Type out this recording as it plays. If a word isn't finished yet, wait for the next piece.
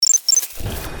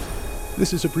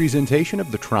This is a presentation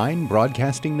of the Trine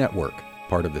Broadcasting Network,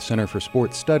 part of the Center for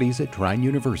Sports Studies at Trine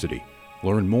University.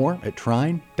 Learn more at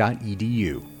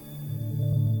trine.edu.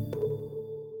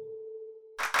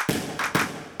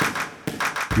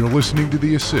 You're listening to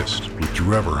The Assist with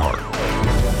Drew Everhart.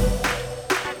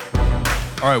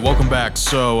 All right, welcome back.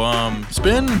 So it's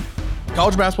been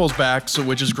college basketball's back, so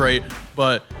which is great,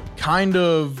 but kind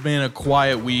of been a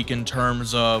quiet week in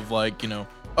terms of other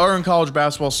than college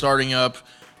basketball starting up.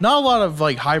 Not a lot of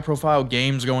high-profile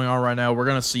games going on right now. We're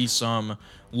gonna see some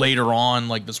later on,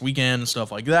 like this weekend and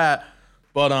stuff like that.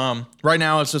 But right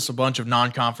now it's just a bunch of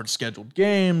non-conference scheduled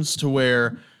games to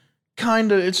where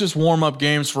it's just warm-up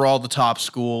games for all the top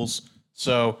schools.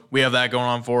 So we have that going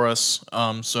on for us.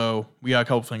 So we got a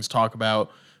couple things to talk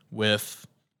about with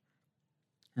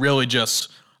really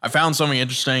just I found something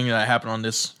interesting that happened on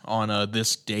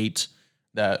this date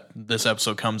that this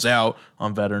episode comes out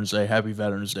on Veterans Day. Happy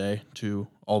Veterans Day to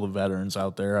all the veterans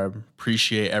out there. I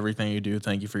appreciate everything you do.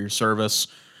 Thank you for your service.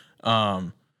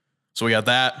 So we got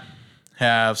that.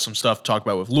 Have some stuff to talk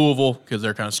about with Louisville because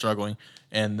they're kind of struggling.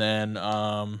 And then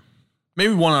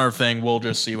maybe one other thing. We'll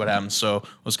just see what happens. So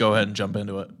let's go ahead and jump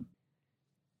into it.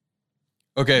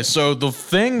 Okay, so the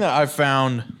thing that I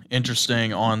found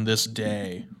interesting on this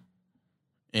day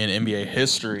in NBA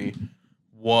history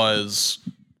was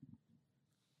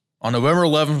on November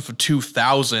 11th of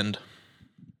 2000,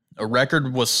 a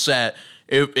record was set.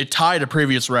 It tied a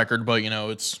previous record, but,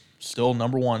 it's still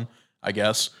number one, I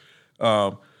guess.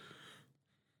 Record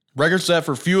set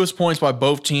for fewest points by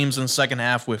both teams in the second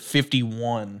half with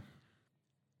 51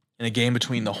 in a game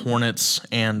between the Hornets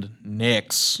and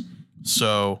Knicks.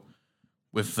 So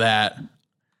with that,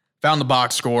 found the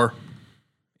box score.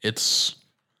 It's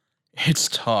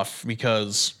tough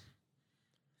because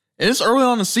it's early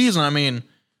on in the season. I mean,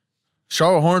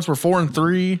 Charlotte Hornets were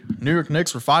 4-3. New York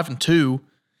Knicks were 5-2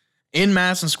 in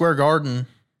Madison Square Garden.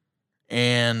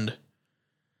 And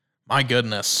my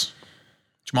goodness,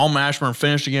 Jamal Mashburn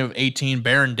finished the game with 18.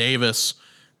 Baron Davis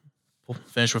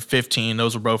finished with 15.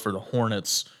 Those were both for the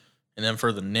Hornets. And then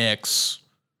for the Knicks,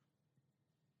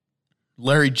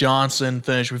 Larry Johnson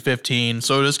finished with 15.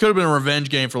 So this could have been a revenge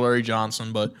game for Larry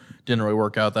Johnson, but didn't really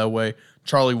work out that way.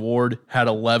 Charlie Ward had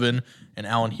 11, and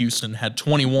Allen Houston had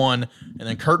 21, and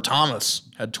then Kurt Thomas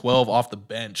had 12 off the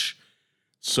bench.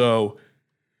 So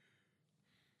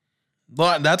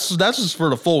but that's just for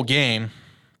the full game.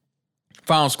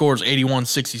 Final score is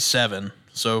 81-67.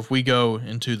 So if we go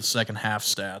into the second half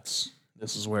stats,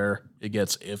 this is where it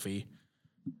gets iffy.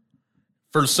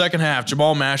 For the second half,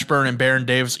 Jamal Mashburn and Baron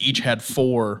Davis each had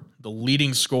 4. The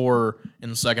leading scorer in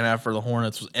the second half for the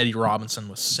Hornets was Eddie Robinson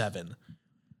with 7.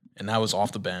 And that was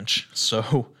off the bench.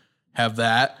 So have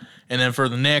that. And then for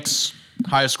the Knicks,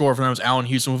 highest score for them was Allen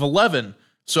Houston with 11.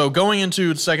 So going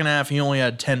into the second half, he only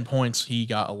had 10 points. He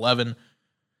got 11.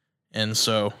 And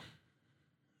so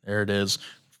there it is.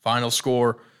 Final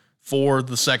score for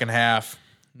the second half.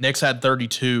 Knicks had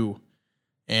 32,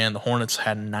 and the Hornets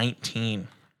had 19.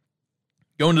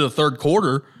 Going to the third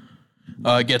quarter,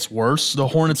 it gets worse. The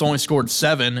Hornets only scored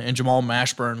 7, and Jamal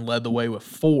Mashburn led the way with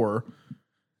 4.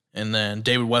 And then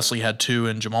David Wesley had 2,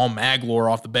 and Jamal Magloire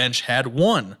off the bench had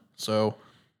 1. So,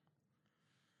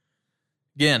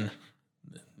 again,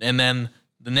 and then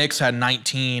the Knicks had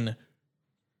 19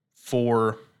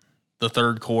 for the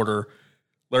third quarter.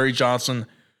 Larry Johnson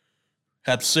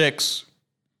had 6.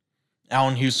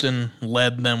 Allen Houston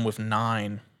led them with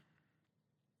 9.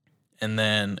 And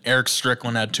then Eric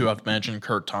Strickland had 2 off the bench, and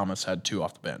Kurt Thomas had 2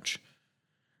 off the bench.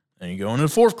 Then you go into the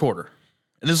fourth quarter.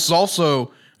 And this is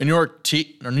also a New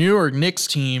York Knicks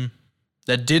team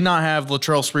that did not have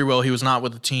Latrell Sprewell. He was not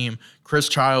with the team. Chris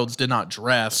Childs did not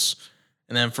dress.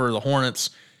 And then for the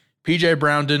Hornets, P.J.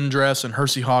 Brown didn't dress, and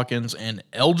Hersey Hawkins and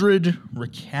Eldridge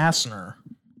Recasner.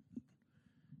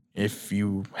 If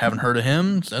you haven't heard of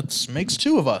him, that makes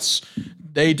 2 of us.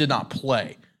 They did not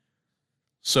play.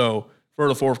 So for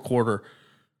the fourth quarter,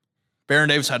 Baron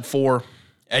Davis had 4.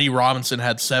 Eddie Robinson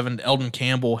had 7. Eldon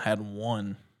Campbell had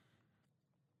 1.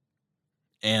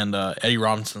 And Eddie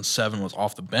Robinson's 7 was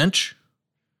off the bench.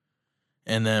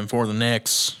 And then for the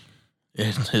Knicks,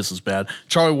 this is bad.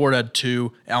 Charlie Ward had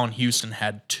 2. Allen Houston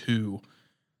had 2.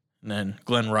 And then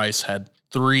Glenn Rice had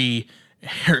 3.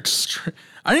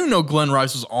 I didn't even know Glenn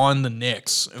Rice was on the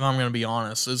Knicks, if I'm going to be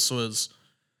honest.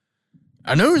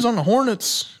 I know he was on the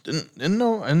Hornets, didn't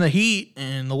know, and the Heat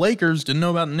and the Lakers, didn't know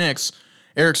about the Knicks.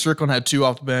 Eric Strickland had 2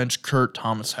 off the bench. Kurt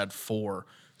Thomas had 4.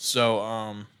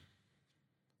 So,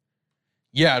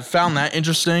 yeah, I found that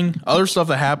interesting. Other stuff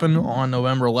that happened on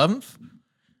November 11th,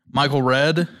 Michael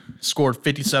Redd scored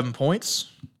 57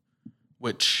 points,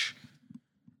 which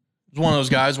He's one of those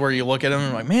guys where you look at him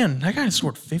and like, man, that guy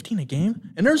scored 15 a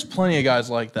game. And there's plenty of guys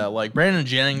like that. Like Brandon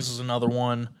Jennings is another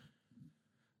one.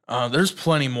 There's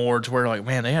plenty more to where like,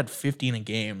 man, they had 15 a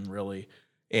game really.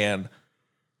 And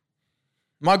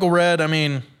Michael Redd, I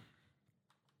mean,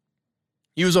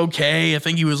 he was okay. I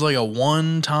think he was like a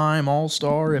one-time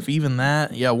All-Star, if even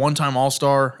that. Yeah, one-time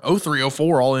All-Star,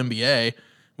 03-04 All-NBA,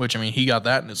 which, I mean, he got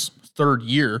that in his third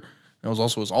year. It was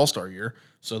also his All-Star year.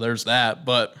 So there's that.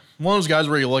 But one of those guys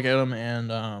where you look at him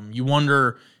and you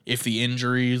wonder if the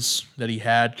injuries that he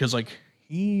had, because, like,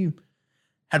 he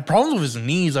had problems with his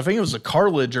knees. I think it was a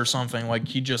cartilage or something. Like,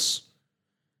 he just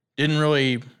didn't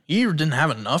really, he either didn't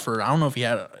have enough or I don't know if he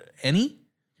had any,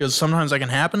 because sometimes that can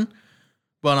happen.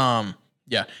 But,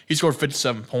 yeah, he scored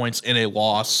 57 points in a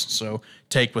loss. So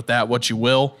take with that what you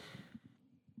will.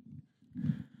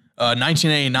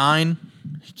 1989.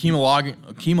 Hakeem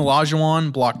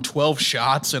Olajuwon blocked 12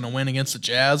 shots in a win against the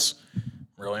Jazz.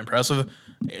 Really impressive.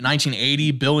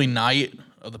 1980, Billy Knight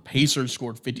of the Pacers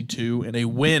scored 52 in a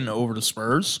win over the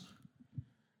Spurs.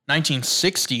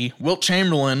 1960, Wilt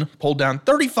Chamberlain pulled down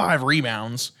 35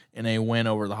 rebounds in a win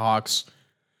over the Hawks.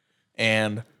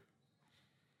 And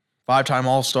five-time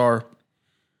All-Star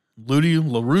Ludi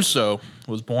LaRusso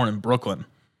was born in Brooklyn.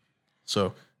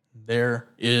 So there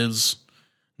is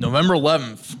November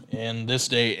 11th in this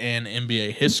day in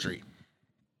NBA history.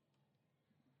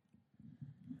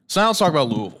 So now let's talk about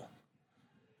Louisville.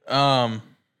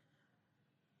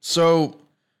 So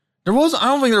I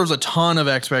don't think there was a ton of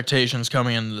expectations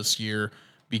coming into this year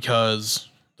because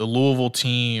the Louisville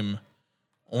team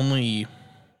only, if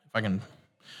I can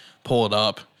pull it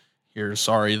up here,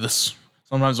 sorry,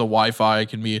 sometimes the Wi-Fi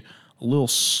can be a little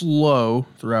slow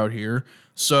throughout here.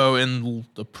 So in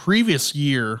the previous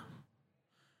year,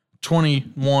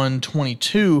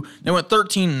 21-22, they went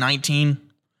 13-19.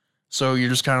 So you're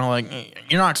just kind of like,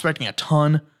 you're not expecting a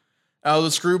ton out of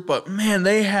this group, but man,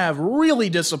 they have really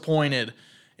disappointed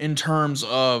in terms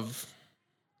of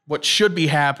what should be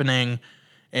happening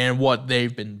and what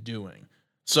they've been doing.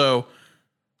 So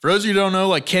for those of you who don't know,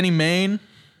 like Kenny Payne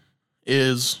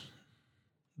is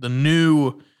the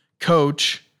new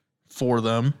coach for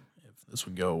them. If this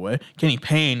would go away, Kenny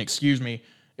Payne,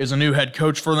 is a new head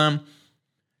coach for them.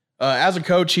 As a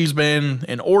coach, he's been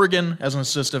in Oregon as an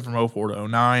assistant from 04 to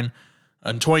 09.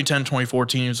 In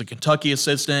 2010-2014, he was a Kentucky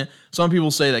assistant. Some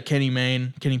people say that Kenny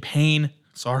Payne,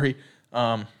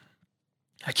 I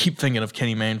keep thinking of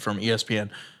Kenny Payne from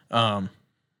ESPN,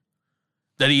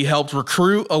 that he helped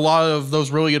recruit a lot of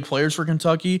those really good players for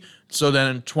Kentucky. So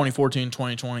then in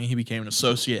 2014-2020, he became an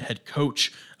associate head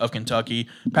coach of Kentucky.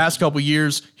 Past couple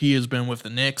years, he has been with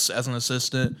the Knicks as an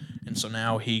assistant, and so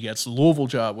now he gets the Louisville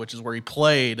job, which is where he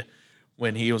played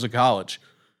when he was in college.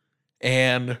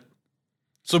 And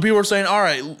so people are saying, all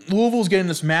right, Louisville's getting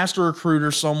this master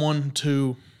recruiter, someone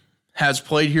who has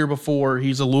played here before.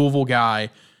 He's a Louisville guy,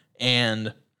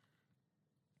 and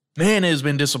man, it has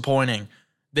been disappointing.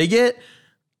 They get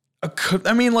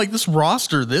this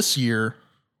roster this year,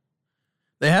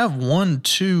 they have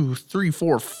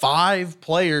 5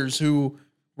 players who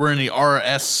were in the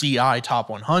RSCI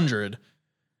top 100,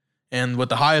 and with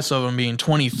the highest of them being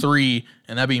 23,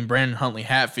 and that being Brandon Huntley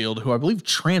Hatfield, who I believe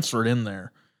transferred in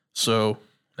there. So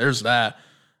there's that.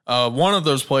 One of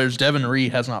those players, Devin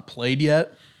Reed, has not played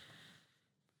yet.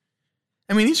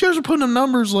 I mean, these guys are putting up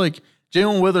numbers like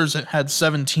Jalen Withers had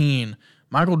 17,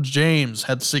 Michael James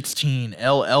had 16,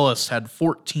 L. Ellis had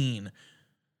 14.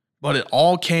 But it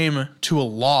all came to a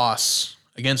loss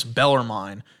against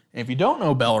Bellarmine. And if you don't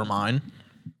know Bellarmine,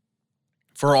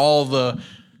 for all the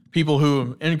people who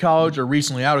are in college or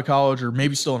recently out of college or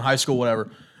maybe still in high school,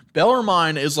 whatever,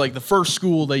 Bellarmine is like the first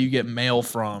school that you get mail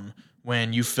from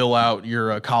when you fill out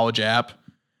your college app.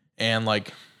 And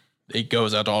like it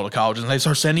goes out to all the colleges and they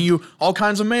start sending you all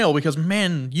kinds of mail because,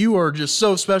 man, you are just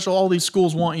so special. All these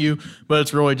schools want you. But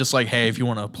it's really just like, hey, if you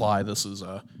want to apply, this is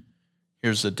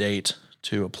here's the date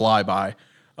to apply by.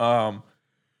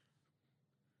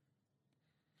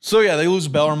 So yeah, they lose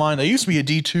Bellarmine. They used to be a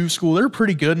D2 school. They're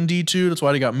pretty good in D2. That's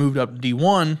why they got moved up to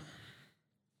D1.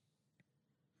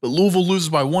 But Louisville loses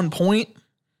by 1 point.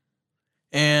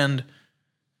 And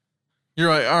you're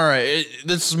like, all right,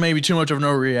 this is maybe too much of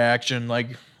no reaction.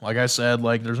 Like I said,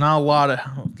 like there's not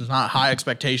high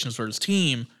expectations for this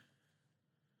team.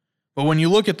 But when you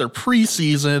look at their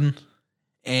preseason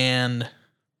and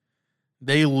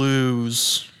they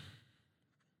lose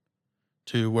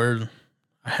to where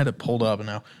I had it pulled up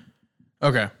now.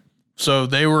 Okay. So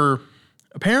they were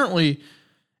apparently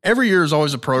every year is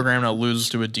always a program that loses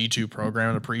to a D2 program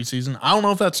in the preseason. I don't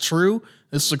know if that's true.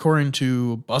 This is according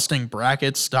to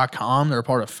bustingbrackets.com. They're a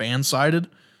part of Fansided.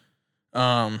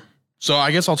 So So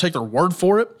I guess I'll take their word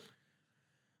for it.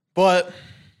 But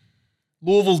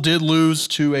Louisville did lose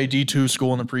to a D2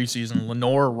 school in the preseason,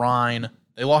 Lenore-Rhine.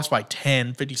 They lost by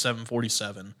 10,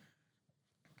 57-47,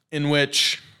 in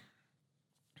which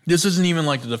this isn't even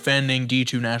like the defending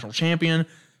D2 national champion.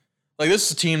 Like, this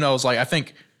is a team that was like, I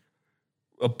think,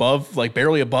 above, like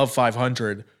barely above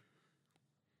 500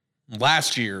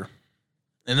 last year.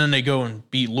 And then they go and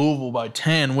beat Louisville by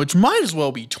 10, which might as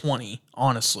well be 20,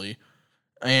 honestly.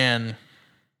 And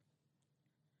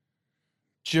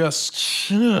just,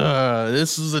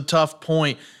 this is a tough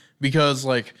point because,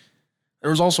 like,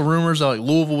 there was also rumors that, like,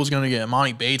 Louisville was going to get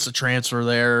Monty Bates to transfer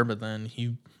there, but then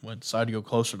he decided to go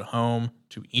closer to home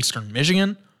to Eastern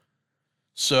Michigan.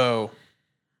 So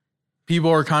people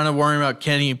are kind of worrying about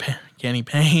Kenny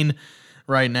Payne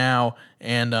right now,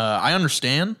 and I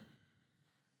understand.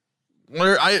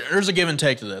 There's a give and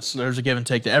take to this. There's a give and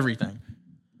take to everything.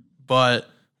 But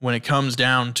when it comes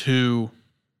down to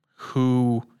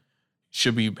who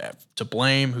should be to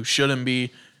blame, who shouldn't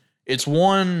be, it's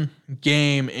one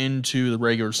game into the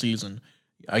regular season.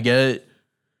 I get it.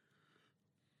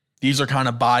 These are kind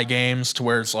of bye games to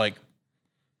where it's like,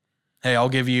 hey, I'll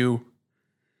give you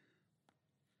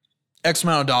X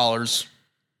amount of dollars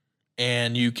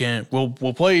and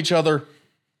we'll play each other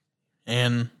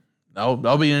and I'll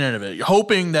be the end of it.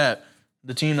 Hoping that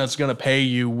the team that's going to pay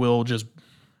you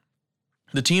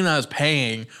the team that is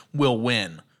paying will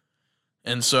win.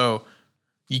 And so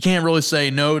you can't really say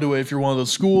no to it if you're one of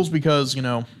those schools because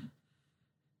all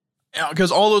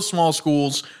those small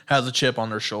schools has a chip on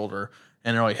their shoulder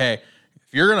and they're like, hey,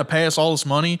 if you're going to pay us all this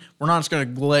money, we're not just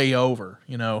going to lay over,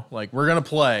 like we're going to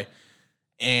play.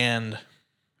 And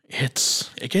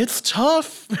it gets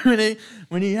tough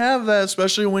when you have that,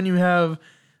 especially when you have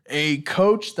a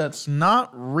coach that's not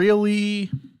really,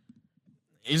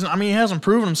 he hasn't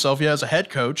proven himself yet as a head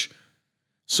coach.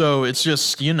 So it's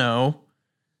just,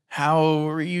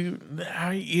 how you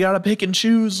got to pick and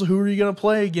choose who are you going to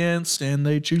play against. And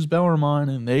they choose Bellarmine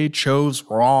and they chose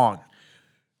wrong.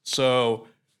 So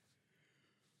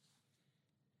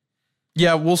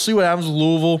yeah, we'll see what happens with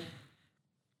Louisville.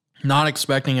 Not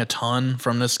expecting a ton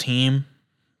from this team,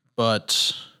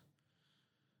 but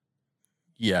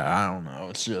yeah, I don't know.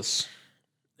 It's just,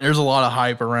 there's a lot of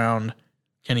hype around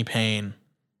Kenny Payne,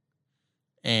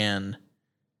 and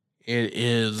it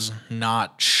is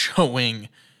not showing.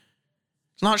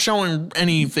 It's not showing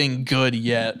anything good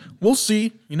yet. We'll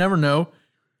see. You never know.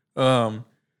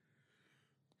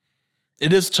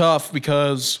 It is tough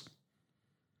because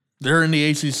they're in the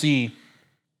ACC.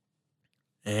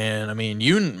 And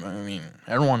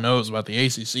everyone knows about the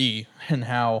ACC and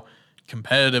how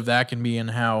competitive that can be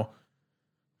and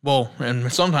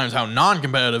and sometimes how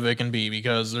non-competitive it can be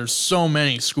because there's so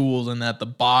many schools and that the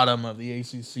bottom of the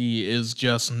ACC is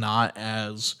just not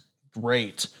as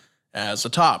great as the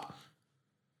top.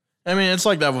 It's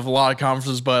like that with a lot of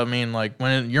conferences, but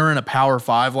when you're in a Power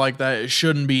 5 like that, it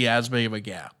shouldn't be as big of a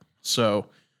gap. So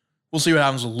we'll see what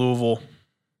happens with Louisville.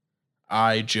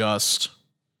 I just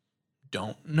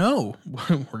don't know. We're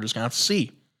just going to have to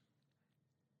see.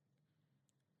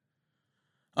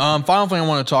 Final thing I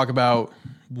want to talk about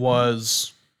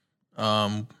was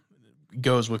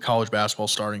goes with college basketball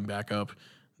starting back up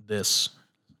this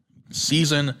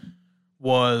season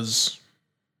was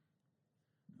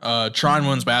Trine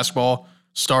women's basketball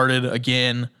started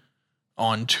again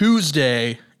on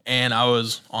Tuesday, and I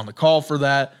was on the call for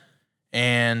that,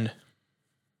 and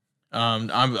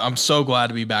I'm so glad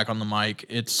to be back on the mic.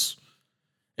 It's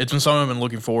been something I've been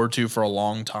looking forward to for a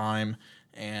long time,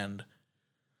 and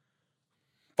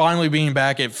finally being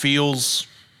back, it feels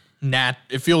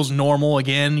normal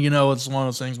again. It's one of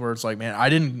those things where it's like,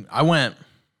 man, I went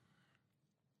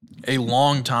a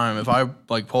long time. If I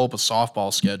pull up a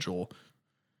softball schedule,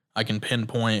 I can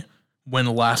pinpoint when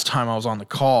the last time I was on the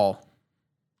call.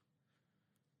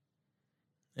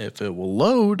 If it will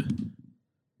load.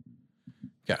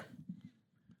 Okay.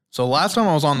 So last time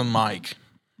I was on the mic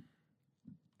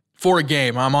for a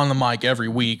game, I'm on the mic every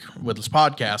week with this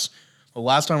podcast. The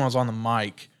last time I was on the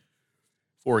mic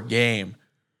for a game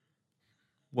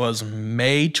was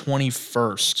May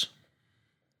 21st,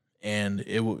 and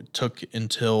it took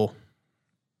until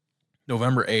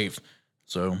November 8th.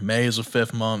 So May is the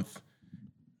 5th month.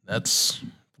 We'll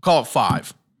call it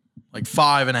 5,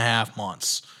 5.5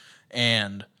 months.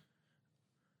 And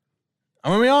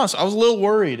I'm going to be honest, I was a little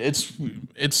worried.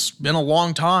 It's been a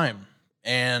long time,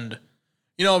 and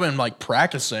I've been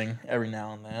practicing every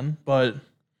now and then, but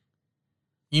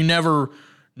you never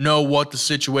know what the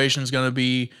situation is going to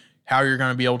be, how you're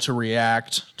going to be able to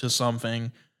react to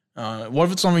something. What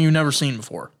if it's something you've never seen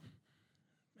before?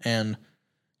 And,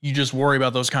 you just worry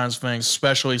about those kinds of things,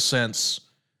 especially since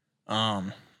I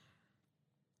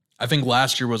think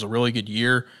last year was a really good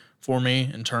year for me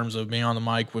in terms of being on the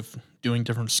mic with doing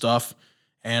different stuff.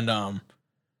 And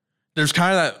there's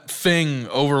kind of that thing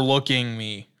overlooking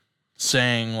me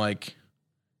saying, like,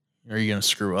 are you going to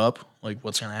screw up? Like,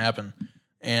 what's going to happen?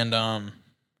 And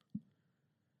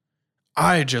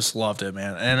I just loved it,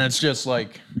 man. And it's just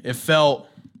like, it felt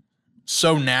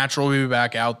so natural to be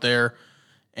back out there.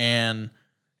 And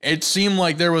it seemed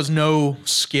like there was no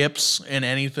skips in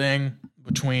anything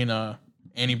between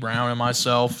Andy Brown and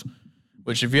myself,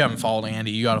 which if you haven't followed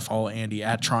Andy, you got to follow Andy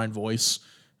at Trine Voice.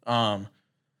 Felt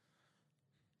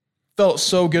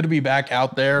so good to be back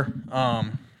out there.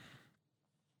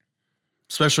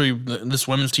 Especially this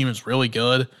women's team is really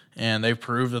good, and they've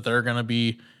proved that they're going to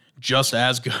be just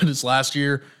as good as last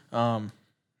year. So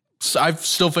I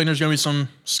still think there's going to be some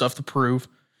stuff to prove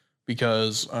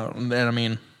because,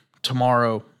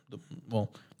 tomorrow,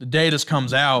 the day this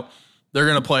comes out, they're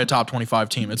going to play a top 25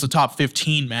 team. It's a top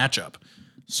 15 matchup.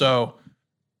 So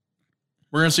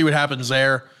we're going to see what happens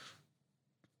there.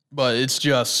 But it's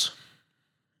just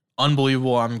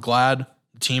unbelievable. I'm glad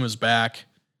the team is back.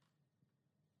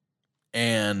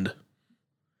 And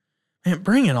man,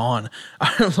 bring it on.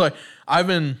 I've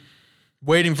been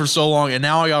waiting for so long, and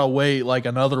now I gotta wait like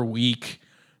another week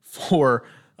for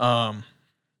the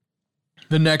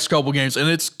next couple games, and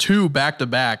it's 2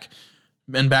 back-to-back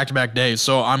and back-to-back days.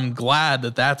 So I'm glad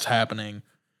that that's happening.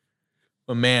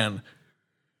 But man,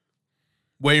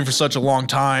 waiting for such a long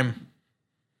time,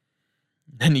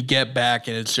 then you get back,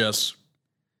 and it's just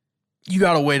you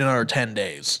gotta wait another 10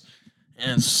 days.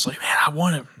 And it's just like,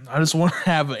 man, I just want to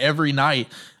have every night.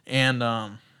 And,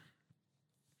 I'm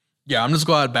just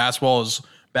glad basketball is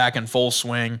back in full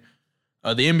swing.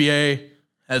 The NBA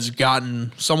has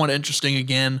gotten somewhat interesting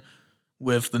again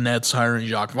with the Nets hiring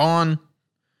Jacques Vaughn.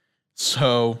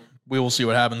 So we will see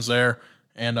what happens there.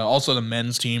 And also the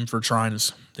men's team for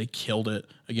they killed it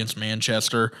against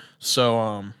Manchester.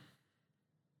 So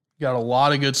got a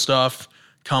lot of good stuff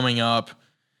coming up.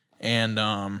 And,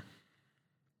 I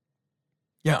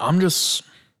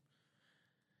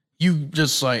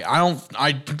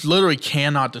literally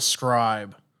cannot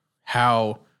describe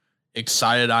how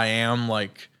excited I am.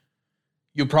 Like,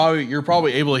 you're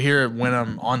probably able to hear it when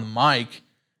I'm on the mic,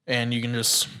 and you can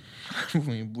just,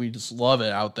 we just love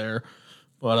it out there.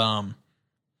 But, I'm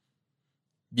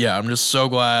just so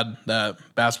glad that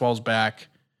basketball's back,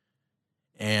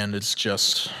 and it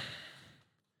just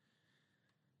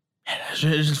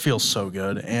feels so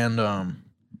good. And,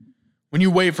 when you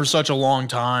wait for such a long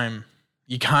time,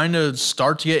 you kind of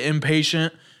start to get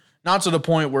impatient. Not to the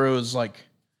point where it was like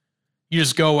you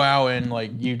just go out and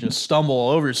like you just stumble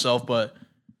all over yourself, but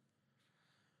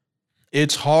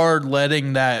it's hard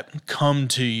letting that come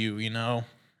to you, you know?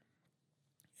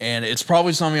 And it's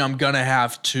probably something I'm going to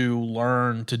have to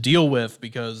learn to deal with,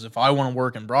 because if I want to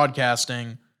work in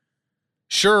broadcasting,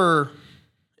 sure,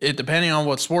 depending on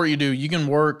what sport you do, you can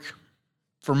work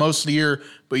for most of the year,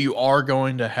 but you are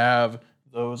going to have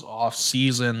those off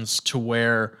seasons to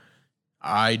where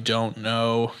I don't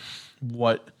know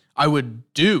what I would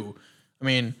do. I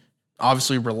mean,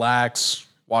 obviously relax,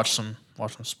 watch some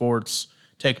sports,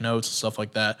 take notes and stuff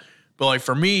like that. But like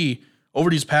for me, over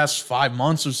these past 5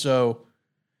 months or so,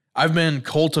 I've been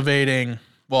cultivating,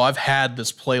 I've had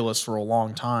this playlist for a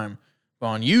long time, but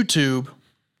on YouTube,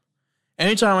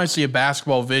 anytime I see a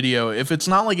basketball video, if it's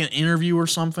not like an interview or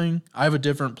something, I have a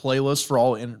different playlist for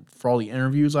all the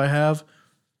interviews I have.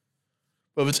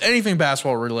 But if it's anything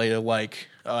basketball related, like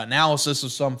analysis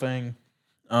of something,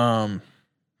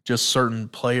 just certain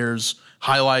players,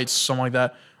 highlights, something like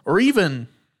that, or even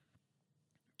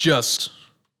just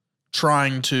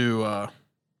trying to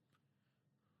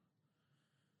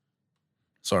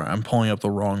sorry, I'm pulling up the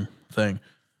wrong thing.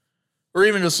 Or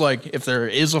even just like if there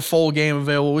is a full game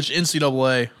available, which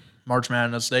NCAA, March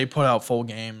Madness, they put out full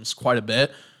games quite a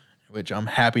bit, which I'm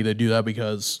happy to do that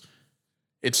because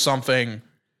it's something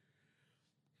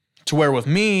to where with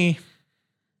me,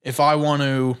 if I want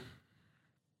to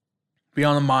be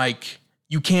on the mic,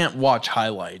 you can't watch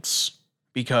highlights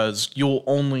because you'll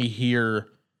only hear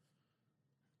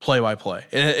play-by-play.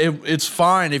 It's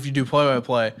fine if you do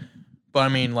play-by-play, but I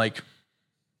mean, like,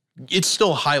 it's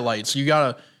still highlights.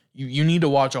 You need to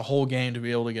watch a whole game to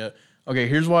be able to get, okay,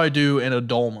 here's what I do in a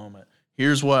dull moment.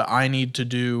 Here's what I need to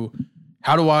do.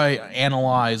 How do I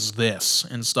analyze this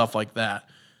and stuff like that?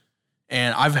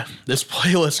 And this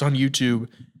playlist on YouTube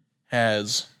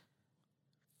has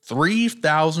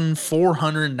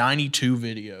 3,492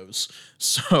 videos.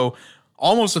 So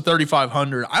almost to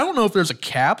 3,500. I don't know if there's a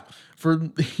cap for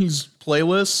these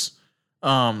playlists.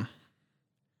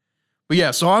 But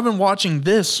yeah, so I've been watching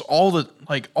this all the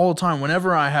time.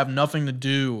 Whenever I have nothing to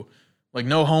do, like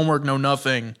no homework, no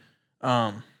nothing,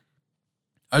 I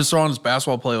just throw on this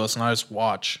basketball playlist and I just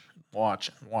watch.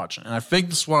 And I think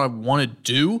this is what I want to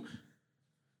do,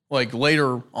 like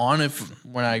later on,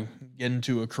 when I get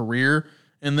into a career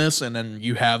in this, and then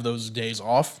you have those days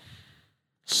off.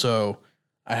 So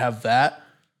I have that,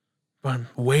 but I'm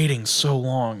waiting so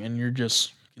long, and you're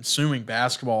just consuming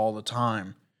basketball all the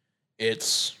time.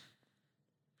 It's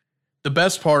the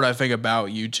best part, I think, about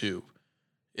YouTube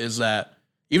is that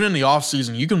even in the off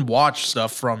season, you can watch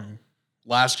stuff from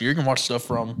last year. You can watch stuff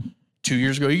from 2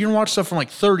 years ago. You can watch stuff from like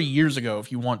 30 years ago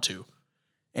if you want to.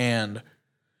 And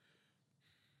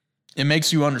it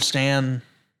makes you understand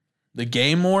the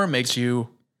game more. It makes you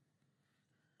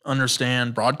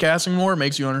understand broadcasting more. It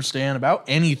makes you understand about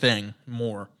anything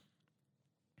more.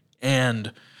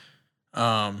 And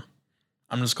I'm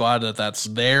just glad that that's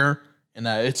there and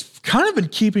that it's kind of been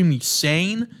keeping me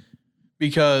sane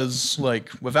because, like,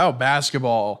 without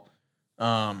basketball,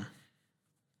 I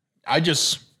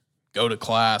just go to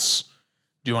class,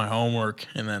 do my homework,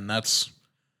 and then that's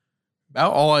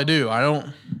about all I do. I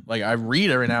don't, like, I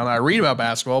read every now and then. I read about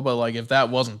basketball, but, like, if that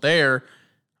wasn't there,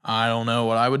 I don't know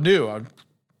what I would do. I'd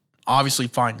obviously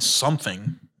find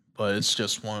something, but it's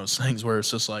just one of those things where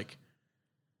it's just like,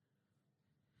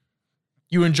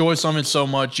 you enjoy something so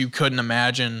much you couldn't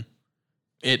imagine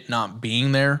it not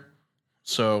being there.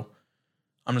 So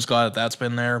I'm just glad that that's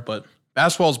been there. But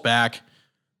basketball's back.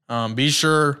 Be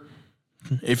sure,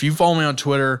 if you follow me on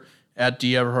Twitter at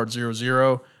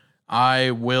DEverhart00,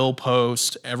 I will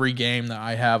post every game that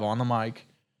I have on the mic.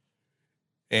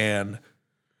 And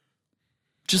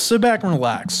just sit back and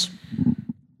relax.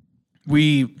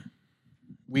 We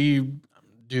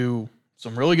do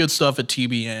some really good stuff at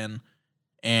TBN,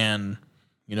 and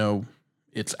you know,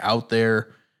 it's out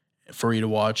there for you to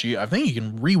watch. I think you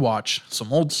can rewatch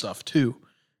some old stuff too,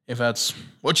 if that's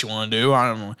what you want to do. I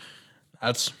don't know.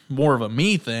 That's more of a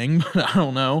me thing, but I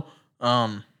don't know.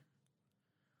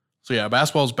 So yeah,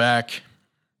 basketball's back.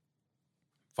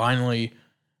 Finally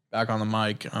back on the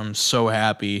mic. I'm so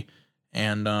happy.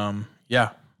 And yeah,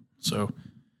 so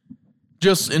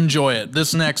just enjoy it.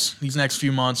 These next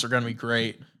few months are going to be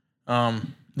great. The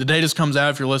day this comes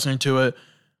out, if you're listening to it,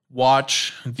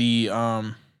 watch the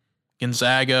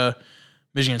Gonzaga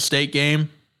Michigan State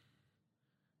game,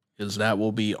 because that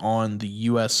will be on the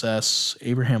USS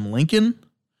Abraham Lincoln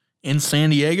in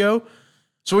San Diego.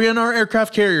 So we got our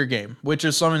aircraft carrier game, which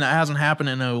is something that hasn't happened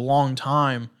in a long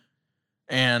time.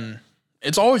 And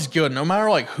it's always good. No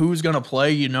matter like who's going to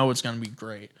play, you know it's going to be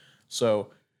great. So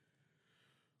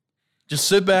just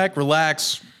sit back,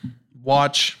 relax,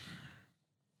 watch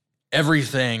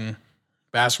everything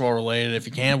basketball related. If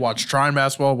you can, watch Trine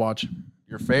basketball, watch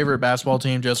your favorite basketball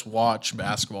team, just watch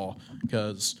basketball,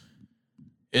 because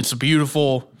it's a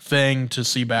beautiful thing to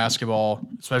see basketball,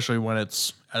 especially when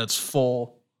it's at its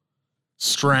full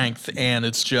strength, and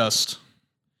it's just,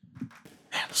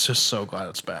 man, it's just so glad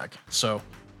it's back. So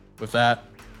with that,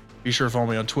 be sure to follow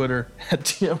me on Twitter at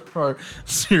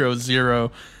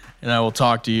DMR00, and I will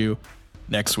talk to you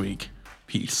next week.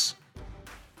 Peace.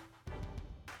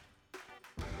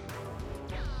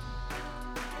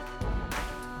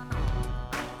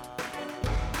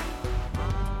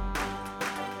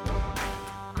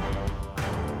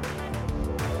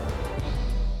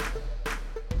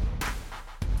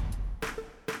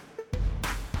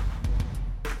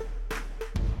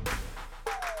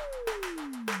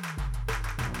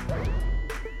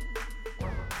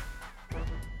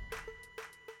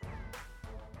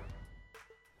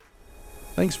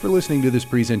 Thanks for listening to this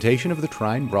presentation of the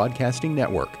Trine Broadcasting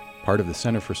Network, part of the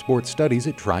Center for Sports Studies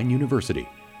at Trine University.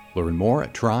 Learn more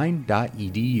at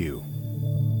trine.edu.